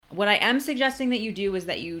What I am suggesting that you do is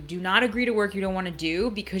that you do not agree to work you don't want to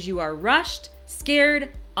do because you are rushed, scared,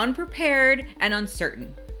 unprepared, and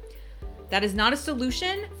uncertain. That is not a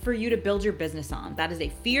solution for you to build your business on. That is a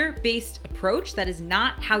fear-based approach. That is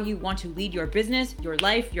not how you want to lead your business, your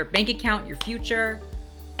life, your bank account, your future,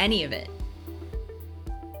 any of it.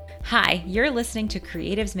 Hi, you're listening to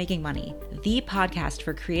Creatives Making Money, the podcast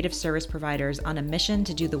for creative service providers on a mission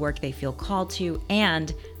to do the work they feel called to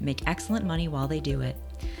and make excellent money while they do it.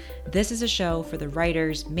 This is a show for the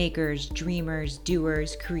writers, makers, dreamers,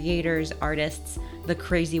 doers, creators, artists, the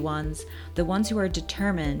crazy ones, the ones who are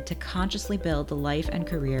determined to consciously build the life and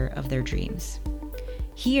career of their dreams.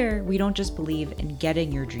 Here, we don't just believe in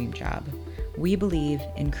getting your dream job, we believe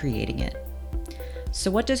in creating it.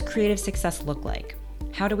 So what does creative success look like?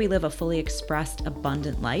 How do we live a fully expressed,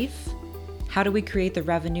 abundant life? How do we create the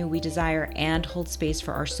revenue we desire and hold space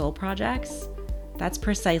for our soul projects? That's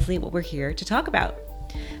precisely what we're here to talk about.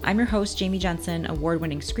 I'm your host, Jamie Jensen,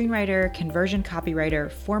 award-winning screenwriter, conversion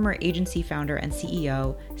copywriter, former agency founder and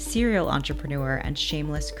CEO, serial entrepreneur, and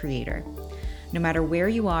shameless creator. No matter where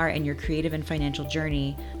you are in your creative and financial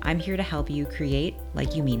journey, I'm here to help you create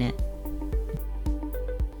like you mean it.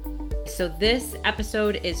 So this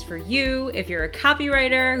episode is for you if you're a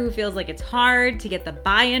copywriter who feels like it's hard to get the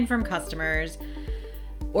buy-in from customers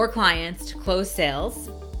or clients to close sales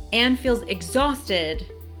and feels exhausted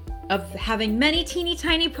of having many teeny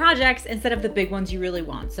tiny projects instead of the big ones you really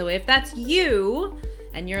want. So if that's you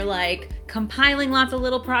and you're like compiling lots of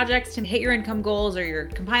little projects to hit your income goals, or you're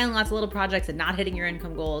compiling lots of little projects and not hitting your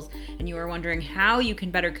income goals, and you are wondering how you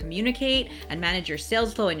can better communicate and manage your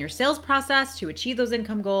sales flow and your sales process to achieve those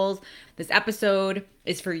income goals, this episode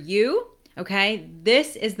is for you. Okay,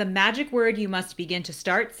 this is the magic word you must begin to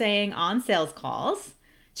start saying on sales calls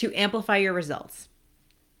to amplify your results.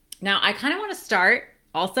 Now, I kind of want to start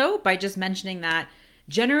also by just mentioning that,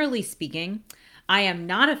 generally speaking, I am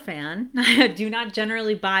not a fan. I do not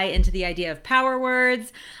generally buy into the idea of power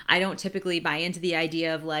words. I don't typically buy into the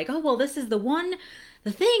idea of like, oh, well, this is the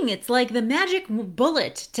thing. It's like the magic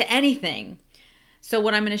bullet to anything. So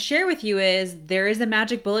what I'm going to share with you is there is a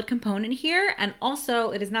magic bullet component here. And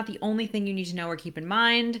also it is not the only thing you need to know or keep in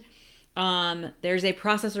mind. There's a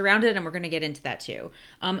process around it, and we're going to get into that too.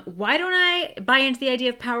 Why don't I buy into the idea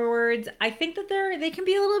of power words? I think that they can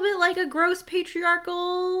be a little bit like a gross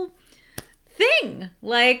patriarchal thing.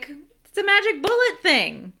 Like it's a magic bullet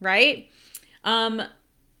thing, right? And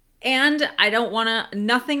I don't want to,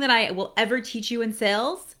 nothing that I will ever teach you in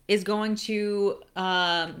sales is going to,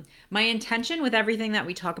 my intention with everything that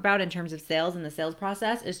we talk about in terms of sales and the sales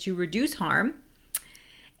process is to reduce harm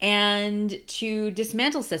and to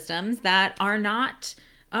dismantle systems that are not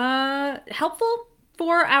helpful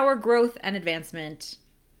for our growth and advancement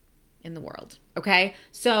in the world. Okay,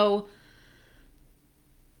 so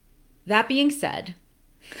that being said,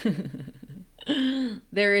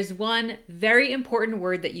 there is one very important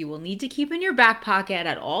word that you will need to keep in your back pocket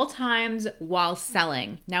at all times while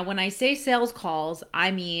selling. Now, when I say sales calls, I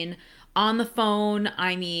mean on the phone,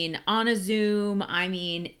 I mean on a Zoom, I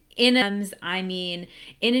mean in an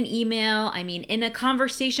email, I mean in a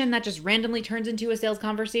conversation that just randomly turns into a sales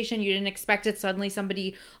conversation. You didn't expect it. Suddenly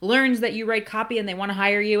somebody learns that you write copy and they want to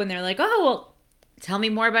hire you, and they're like, oh, well, tell me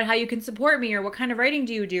more about how you can support me, or what kind of writing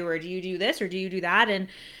do you do, or do you do this, or do you do that? And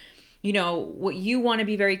you know, what you want to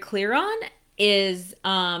be very clear on is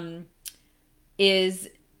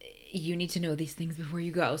you need to know these things before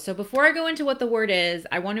you go. So before I go into what the word is,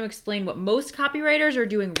 I want to explain what most copywriters are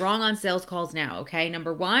doing wrong on sales calls now, okay?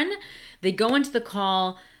 Number one, they go into the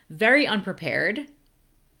call very unprepared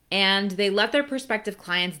and they let their prospective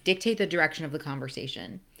clients dictate the direction of the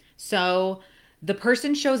conversation. So the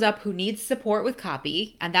person shows up who needs support with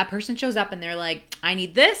copy, and that person shows up and they're like, I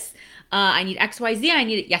need this, I need XYZ, I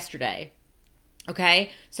need it yesterday.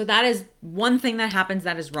 Okay? So that is one thing that happens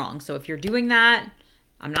that is wrong. So if you're doing that,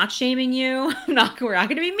 I'm not shaming you. We're not going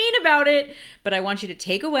to be mean about it, but I want you to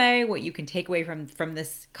take away what you can take away from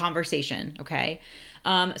this conversation, okay?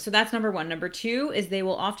 So that's number one. Number two is they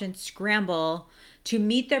will often scramble to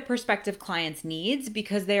meet their prospective clients' needs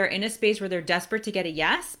because they are in a space where they're desperate to get a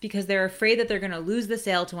yes because they're afraid that they're going to lose the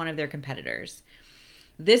sale to one of their competitors.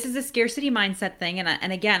 This is a scarcity mindset thing.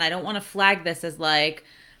 And again, I don't want to flag this as like,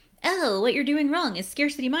 oh, what you're doing wrong is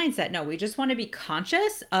scarcity mindset. No, we just want to be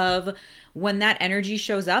conscious of when that energy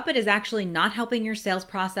shows up, it is actually not helping your sales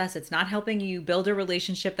process. It's not helping you build a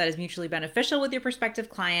relationship that is mutually beneficial with your prospective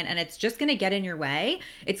client. And it's just going to get in your way.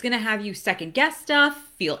 It's going to have you second guess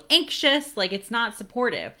stuff, feel anxious, like it's not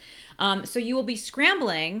supportive. So you will be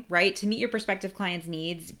scrambling, right, to meet your prospective client's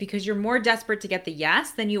needs because you're more desperate to get the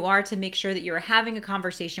yes than you are to make sure that you're having a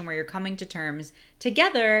conversation where you're coming to terms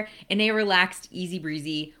together in a relaxed, easy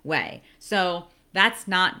breezy way. So that's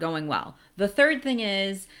not going well. The third thing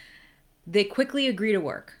is they quickly agree to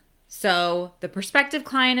work. So the prospective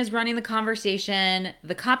client is running the conversation,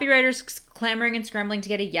 the copywriter's clamoring and scrambling to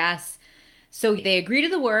get a yes. So they agree to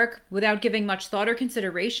the work without giving much thought or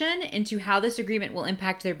consideration into how this agreement will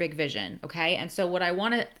impact their big vision. Okay. And so what I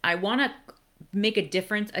want to make a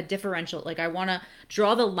differential. Like I want to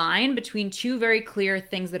draw the line between two very clear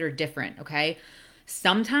things that are different. Okay.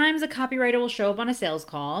 Sometimes a copywriter will show up on a sales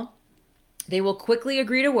call. They will quickly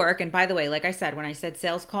agree to work. And by the way, like I said, when I said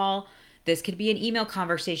sales call, this could be an email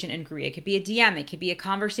conversation inquiry. It could be a DM. It could be a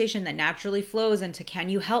conversation that naturally flows into, can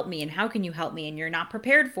you help me? And how can you help me? And you're not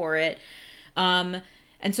prepared for it. And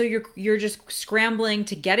so you're just scrambling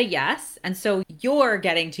to get a yes. And so you're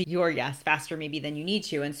getting to your yes faster maybe than you need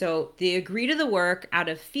to. And so they agree to the work out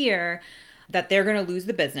of fear that they're going to lose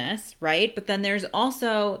the business, right? But then there's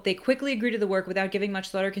also, they quickly agree to the work without giving much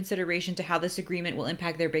thought or consideration to how this agreement will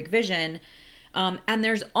impact their big vision. And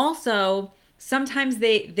there's also, sometimes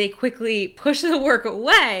they quickly push the work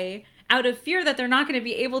away out of fear that they're not going to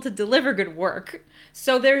be able to deliver good work.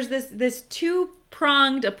 So there's this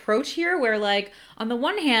two-pronged approach here where, like, on the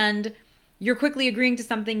one hand, you're quickly agreeing to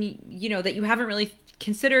something, you know, that you haven't really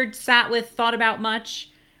considered, sat with, thought about much.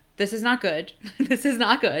 This is not good. This is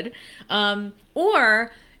not good.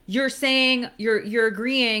 Or you're saying you're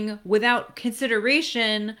agreeing without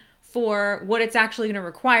consideration for what it's actually going to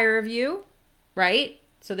require of you, right?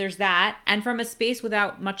 So there's that. And from a space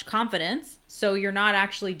without much confidence. So you're not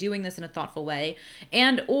actually doing this in a thoughtful way.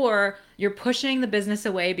 And or you're pushing the business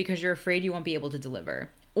away because you're afraid you won't be able to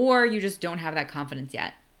deliver. Or you just don't have that confidence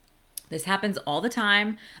yet. This happens all the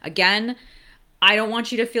time. Again, I don't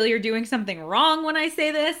want you to feel you're doing something wrong when I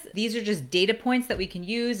say this. These are just data points that we can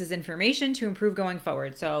use as information to improve going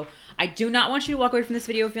forward. So I do not want you to walk away from this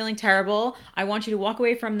video feeling terrible. I want you to walk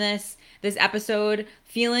away from this episode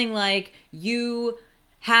feeling like you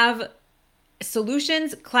have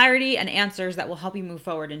solutions, clarity, and answers that will help you move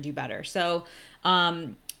forward and do better. So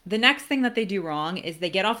the next thing that they do wrong is they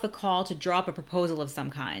get off the call to drop a proposal of some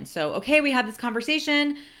kind. So, okay, we had this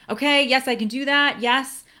conversation. Okay, yes, I can do that.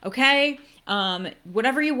 Yes, okay.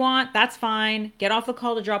 Whatever you want, that's fine. Get off the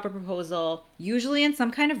call to drop a proposal, usually in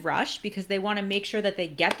some kind of rush because they want to make sure that they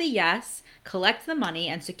get the yes, collect the money,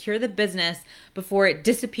 and secure the business before it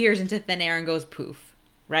disappears into thin air and goes poof,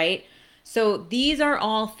 right? So these are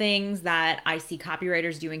all things that I see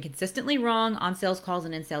copywriters doing consistently wrong on sales calls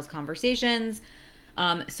and in sales conversations.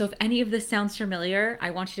 So if any of this sounds familiar,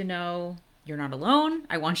 I want you to know you're not alone.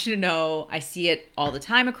 I want you to know I see it all the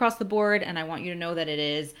time across the board, and I want you to know that it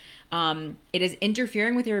is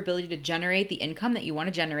interfering with your ability to generate the income that you want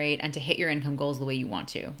to generate and to hit your income goals the way you want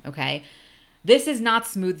to, okay? This is not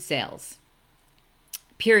smooth sales.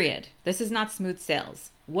 Period. This is not smooth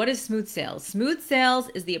sales. What is smooth sales? Smooth sales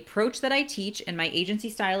is the approach that I teach in my agency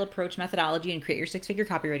style approach methodology and Create Your Six-Figure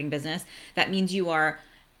Copywriting Business. That means you are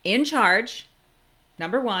in charge,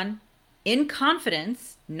 number one, in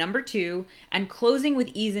confidence, number two, and closing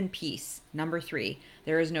with ease and peace, number three.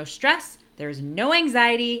 There is no stress, there is no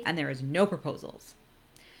anxiety, and there is no proposals.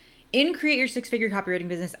 In Create Your Six-Figure Copywriting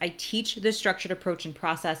Business, I teach this structured approach and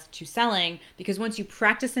process to selling because once you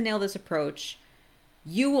practice and nail this approach,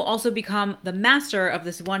 you will also become the master of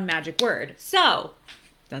this one magic word. So,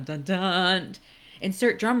 dun dun dun,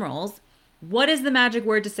 insert drum rolls. What is the magic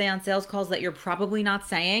word to say on sales calls that you're probably not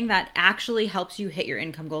saying that actually helps you hit your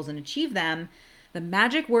income goals and achieve them? The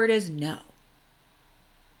magic word is no.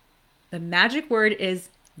 The magic word is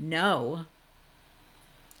no.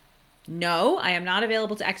 No, I am not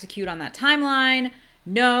available to execute on that timeline.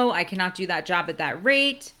 No, I cannot do that job at that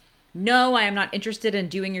rate. No, I am not interested in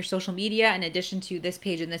doing your social media in addition to this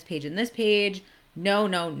page and this page and this page. No,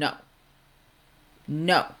 no, no.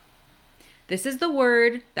 No. This is the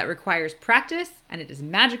word that requires practice, and it is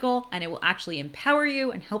magical, and it will actually empower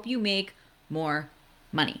you and help you make more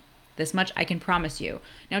money. This much I can promise you.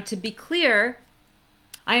 Now, to be clear,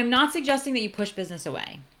 I am not suggesting that you push business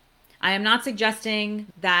away. I am not suggesting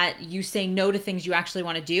that you say no to things you actually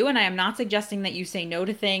want to do, and I am not suggesting that you say no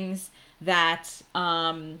to things that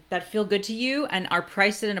feel good to you and are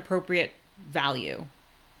priced at an appropriate value.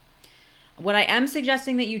 What I am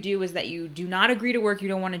suggesting that you do is that you do not agree to work you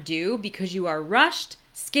don't want to do because you are rushed,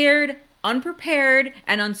 scared, unprepared,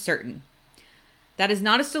 and uncertain. That is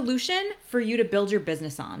not a solution for you to build your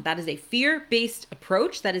business on. That is a fear-based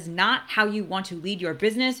approach. That is not how you want to lead your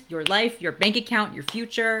business, your life, your bank account, your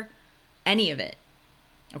future, any of it.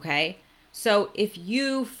 Okay? So if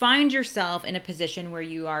you find yourself in a position where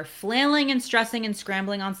you are flailing and stressing and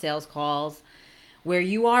scrambling on sales calls, where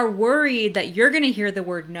you are worried that you're going to hear the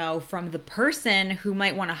word no from the person who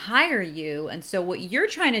might want to hire you, and so what you're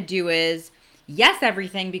trying to do is yes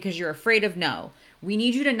everything because you're afraid of no. We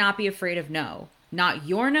need you to not be afraid of no. Not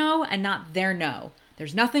your no and not their no.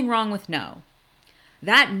 There's nothing wrong with no.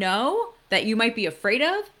 That no that you might be afraid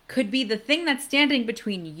of could be the thing that's standing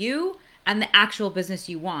between you and the actual business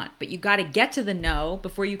you want. But you got to get to the no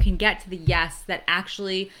before you can get to the yes that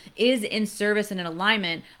actually is in service and in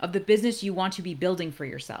alignment of the business you want to be building for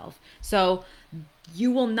yourself. So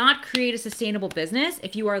you will not create a sustainable business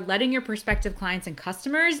if you are letting your prospective clients and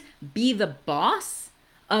customers be the boss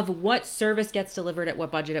of what service gets delivered at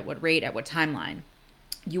what budget, at what rate, at what timeline.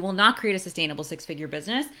 You will not create a sustainable six-figure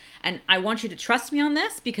business. And I want you to trust me on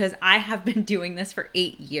this because I have been doing this for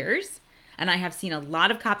 8 years and I have seen a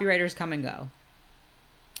lot of copywriters come and go.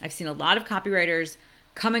 I've seen a lot of copywriters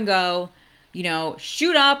come and go,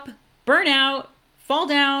 shoot up, burn out, fall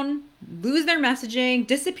down, lose their messaging,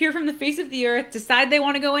 disappear from the face of the earth, decide they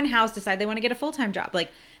want to go in-house, decide they want to get a full-time job.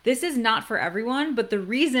 Like, this is not for everyone, but the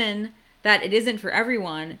reason that it isn't for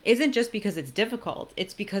everyone isn't just because it's difficult.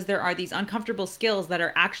 It's because there are these uncomfortable skills that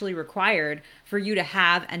are actually required for you to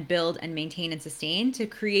have and build and maintain and sustain to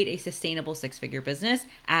create a sustainable six-figure business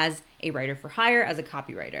as a writer for hire, as a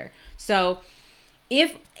copywriter. So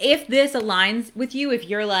if this aligns with you, if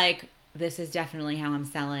you're like, this is definitely how I'm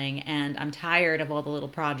selling and I'm tired of all the little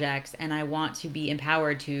projects and I want to be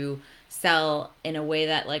empowered to sell in a way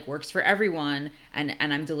that like works for everyone and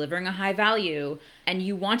I'm delivering a high value, and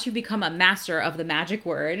you want to become a master of the magic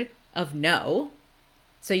word of no.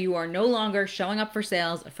 So you are no longer showing up for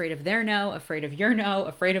sales afraid of their no, afraid of your no,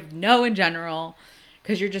 afraid of no in general,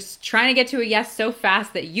 because you're just trying to get to a yes so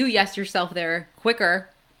fast that you yes yourself there quicker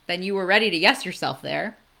than you were ready to yes yourself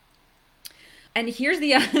there. And here's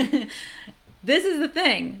the this is the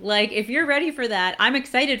thing. Like, if you're ready for that, I'm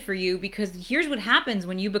excited for you, because here's what happens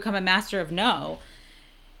when you become a master of no.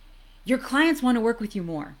 Your clients want to work with you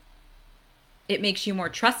more. It makes you more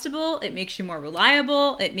trustable. It makes you more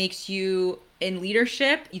reliable. It makes you in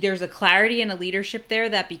leadership. There's a clarity and a leadership there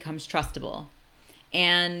that becomes trustable.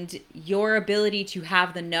 And your ability to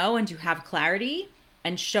have the no and to have clarity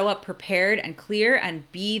and show up prepared and clear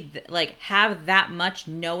and be like, have that much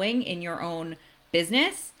knowing in your own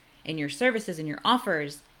business, in your services, in your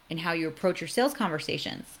offers, and how you approach your sales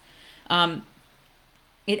conversations.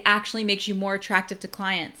 It actually makes you more attractive to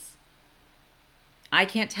clients. I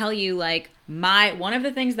can't tell you, like, one of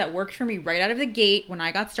the things that worked for me right out of the gate when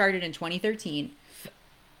I got started in 2013,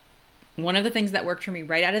 one of the things that worked for me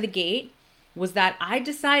right out of the gate was that I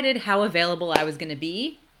decided how available I was going to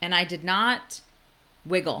be, and I did not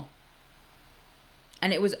wiggle.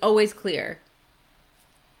 And it was always clear.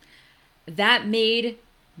 That made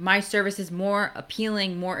my services more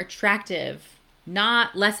appealing, more attractive,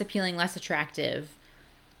 not less appealing, less attractive.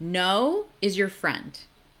 No is your friend.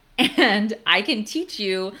 And I can teach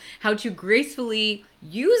you how to gracefully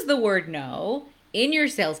use the word no in your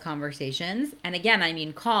sales conversations. And again, I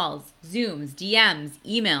mean calls, Zooms, DMs,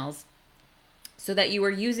 emails, so that you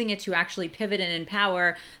are using it to actually pivot and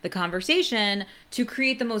empower the conversation to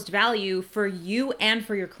create the most value for you and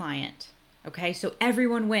for your client. Okay, so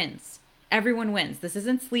everyone wins. Everyone wins. This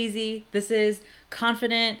isn't sleazy. This is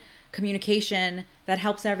confident communication that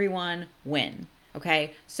helps everyone win.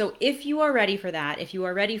 Okay, so if you are ready for that, if you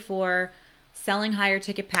are ready for selling higher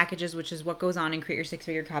ticket packages, which is what goes on in Create Your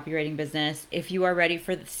Six-Figure Copywriting Business, if you are ready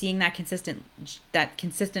for seeing that consistent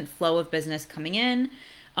flow of business coming in,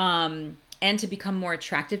 and to become more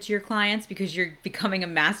attractive to your clients because you're becoming a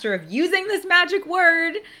master of using this magic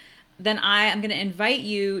word, then I am going to invite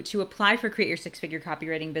you to apply for Create Your Six-Figure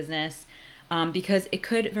Copywriting Business, because it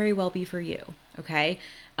could very well be for you. Okay.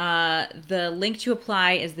 The link to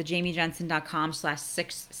apply is the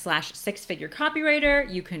jamiejensen.com/six-figure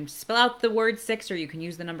copywriter. You can spell out the word 6 or you can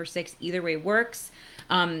use the number 6. Either way works.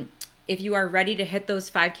 If you are ready to hit those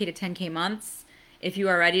 5K to 10K months, if you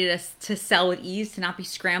are ready to sell with ease, to not be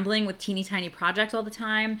scrambling with teeny tiny projects all the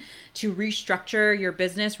time, to restructure your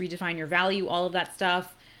business, redefine your value, all of that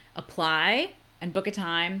stuff, apply and book a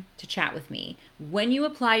time to chat with me. When you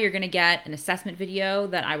apply, you're gonna get an assessment video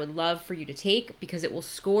that I would love for you to take, because it will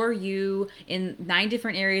score you in 9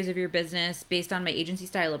 different areas of your business based on my agency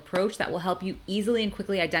style approach that will help you easily and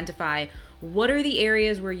quickly identify what are the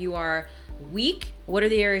areas where you are weak, what are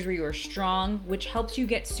the areas where you are strong, which helps you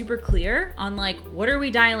get super clear on like, what are we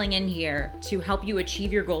dialing in here to help you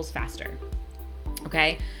achieve your goals faster.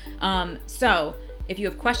 Okay, so if you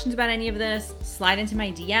have questions about any of this, slide into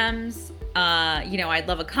my DMs. I'd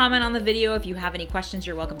love a comment on the video. If you have any questions,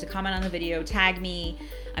 you're welcome to comment on the video, tag me.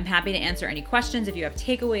 I'm happy to answer any questions. If you have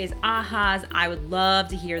takeaways, ahas, I would love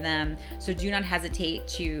to hear them. So do not hesitate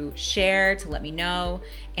to share, to let me know.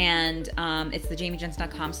 And it's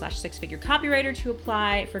thejamiejensen.com/six-figure copywriter to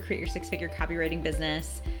apply for Create Your Six-Figure Copywriting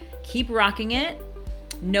Business. Keep rocking it.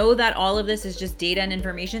 Know that all of this is just data and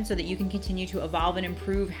information so that you can continue to evolve and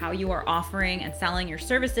improve how you are offering and selling your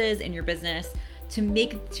services in your business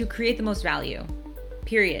to create the most value,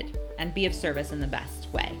 period, and be of service in the best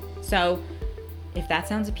way. So if that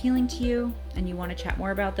sounds appealing to you and you want to chat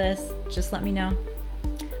more about this, just let me know.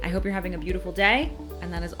 I hope you're having a beautiful day,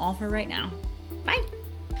 and that is all for right now. Bye.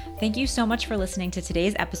 Thank you so much for listening to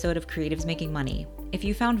today's episode of Creatives Making Money. If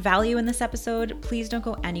you found value in this episode, please don't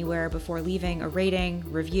go anywhere before leaving a rating,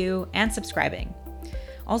 review, and subscribing.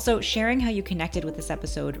 Also, sharing how you connected with this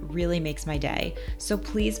episode really makes my day. So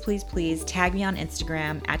please, please, please tag me on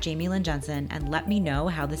Instagram @JamieLynn and let me know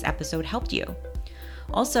how this episode helped you.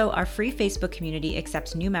 Also, our free Facebook community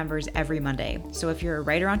accepts new members every Monday. So if you're a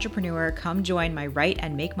writer entrepreneur, come join my Write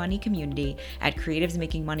and Make Money community at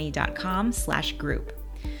creativesmakingmoney.com/group.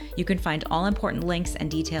 You can find all important links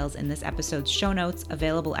and details in this episode's show notes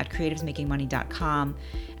available at creativesmakingmoney.com.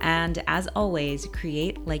 And as always,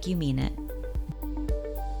 create like you mean it.